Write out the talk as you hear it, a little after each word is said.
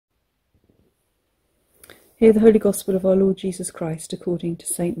Hear the Holy Gospel of our Lord Jesus Christ according to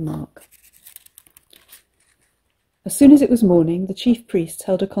St. Mark. As soon as it was morning, the chief priests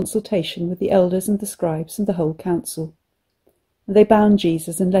held a consultation with the elders and the scribes and the whole council. And they bound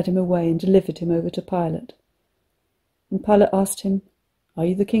Jesus and led him away and delivered him over to Pilate. And Pilate asked him, "Are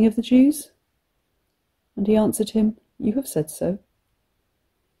you the king of the Jews?" And he answered him, "You have said so."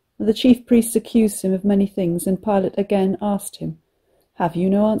 And the chief priests accused him of many things, and Pilate again asked him, "Have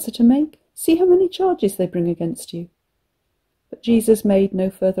you no answer to make? See how many charges they bring against you." But Jesus made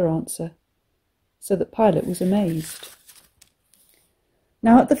no further answer, so that Pilate was amazed.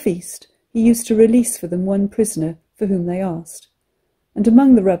 Now at the feast he used to release for them one prisoner for whom they asked. And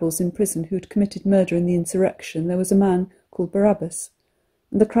among the rebels in prison who had committed murder in the insurrection there was a man called Barabbas.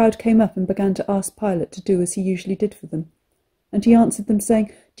 And the crowd came up and began to ask Pilate to do as he usually did for them. And he answered them,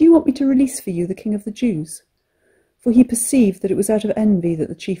 saying, "Do you want me to release for you the king of the Jews?" For he perceived that it was out of envy that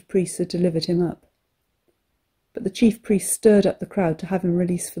the chief priests had delivered him up. But the chief priests stirred up the crowd to have him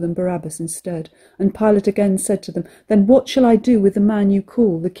release for them Barabbas instead. And Pilate again said to them, "Then what shall I do with the man you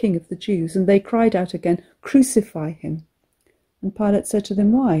call the king of the Jews?" And they cried out again, "Crucify him." And Pilate said to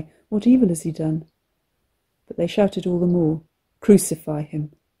them, "Why? What evil has he done?" But they shouted all the more, "Crucify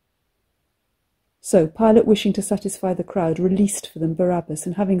him." So Pilate, wishing to satisfy the crowd, released for them Barabbas,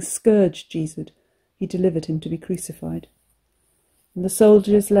 and having scourged Jesus, he delivered him to be crucified. And the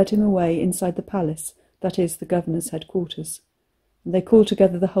soldiers led him away inside the palace, that is, the governor's headquarters. And they called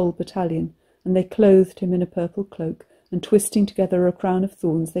together the whole battalion, and they clothed him in a purple cloak, and twisting together a crown of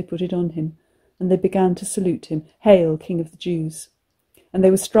thorns, they put it on him. And they began to salute him, "Hail, King of the Jews!" And they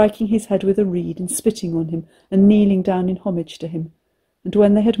were striking his head with a reed, and spitting on him, and kneeling down in homage to him. And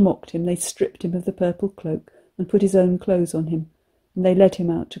when they had mocked him, they stripped him of the purple cloak, and put his own clothes on him, and they led him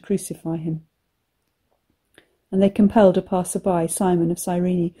out to crucify him. And they compelled a passer-by, Simon of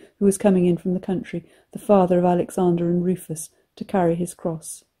Cyrene, who was coming in from the country, the father of Alexander and Rufus, to carry his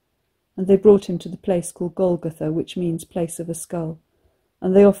cross. And they brought him to the place called Golgotha, which means place of a skull.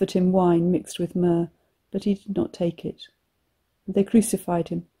 And they offered him wine mixed with myrrh, but he did not take it. And they crucified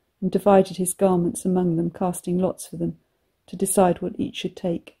him, and divided his garments among them, casting lots for them, to decide what each should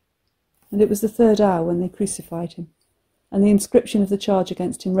take. And it was the 3rd hour when they crucified him. And the inscription of the charge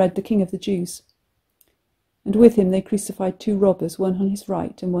against him read, "The King of the Jews." And with him they crucified 2 robbers, one on his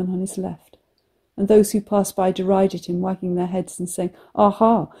right and one on his left. And those who passed by derided him, wagging their heads and saying,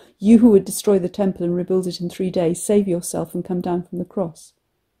 "Aha, you who would destroy the temple and rebuild it in 3 days, save yourself and come down from the cross."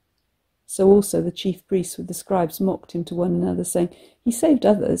 So also the chief priests with the scribes mocked him to one another, saying, "He saved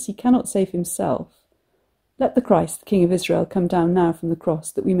others, he cannot save himself. Let the Christ, the King of Israel, come down now from the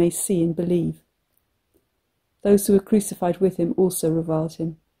cross, that we may see and believe." Those who were crucified with him also reviled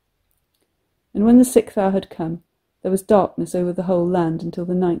him. And when the 6th hour had come, there was darkness over the whole land until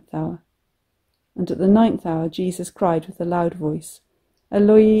the 9th hour. And at the 9th hour Jesus cried with a loud voice,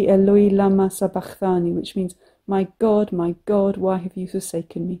 "Eloi, Eloi, lama sabachthani," which means, my God, why have you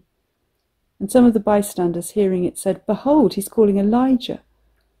forsaken me?" And some of the bystanders, hearing it, said, "Behold, he's calling Elijah."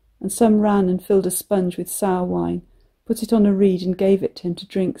 And some ran and filled a sponge with sour wine, put it on a reed and gave it to him to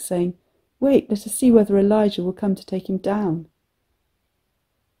drink, saying, "Wait, let us see whether Elijah will come to take him down."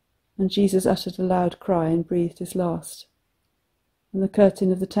 And Jesus uttered a loud cry and breathed his last. And the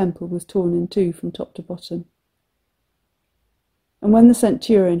curtain of the temple was torn in 2 from top to bottom. And when the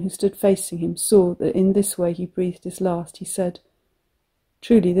centurion who stood facing him saw that in this way he breathed his last, he said,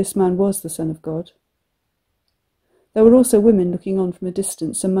 "Truly this man was the Son of God." There were also women looking on from a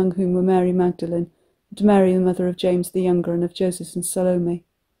distance, among whom were Mary Magdalene, and Mary the mother of James the younger, and of Joseph and Salome.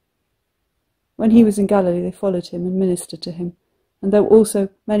 When he was in Galilee they followed him and ministered to him, and there were also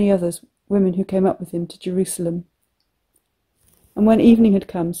many others, women who came up with him to Jerusalem. And when evening had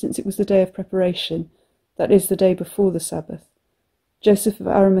come, since it was the day of preparation, that is, the day before the Sabbath, Joseph of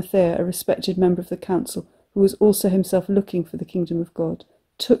Arimathea, a respected member of the council, who was also himself looking for the kingdom of God,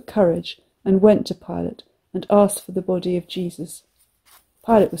 took courage and went to Pilate and asked for the body of Jesus.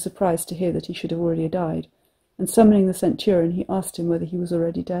 Pilate was surprised to hear that he should have already died, and summoning the centurion, he asked him whether he was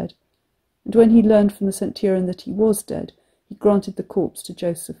already dead. And when he learned from the centurion that he was dead, he granted the corpse to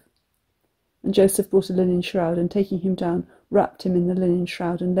Joseph. And Joseph brought a linen shroud, and taking him down, wrapped him in the linen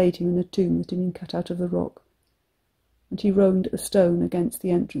shroud, and laid him in a tomb that had been cut out of the rock. And he rolled a stone against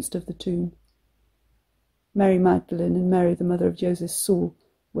the entrance of the tomb. Mary Magdalene and Mary the mother of Joseph saw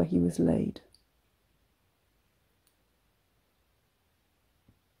where he was laid.